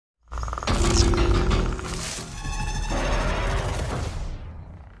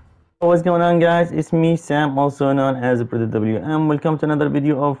What's going on, guys? It's me, Sam, also known as Brother WM. Welcome to another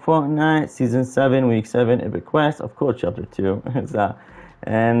video of Fortnite Season 7, Week 7, Epic Quest, of course, Chapter 2.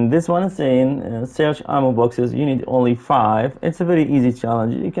 And this one is saying, search ammo boxes, you need only 5. It's a very easy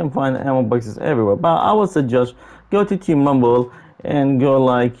challenge. You can find ammo boxes everywhere. But I would suggest go to Team Mumble and go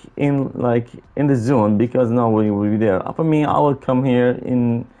in the zone, because nobody will be there. For me, I will come here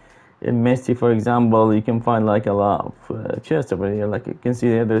in Misty, for example. You can find like a lot of chests over here. Like you can see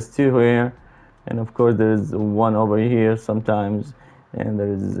there's 2 here, and of course there's 1 over here sometimes, and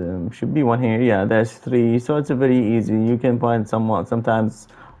there's should be 1 here. Yeah, there's 3. So it's a very easy. You can find sometimes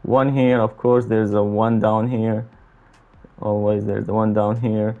 1 here. Of course there's a 1 down here. Always there's a 1 down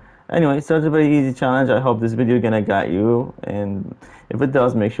here. Anyway, so it's a very easy challenge. I hope this video gonna guide you, and if it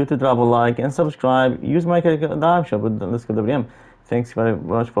does, make sure to drop a like and subscribe. Use my code WM. Thanks very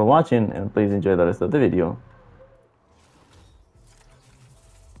much for watching, and please enjoy the rest of the video.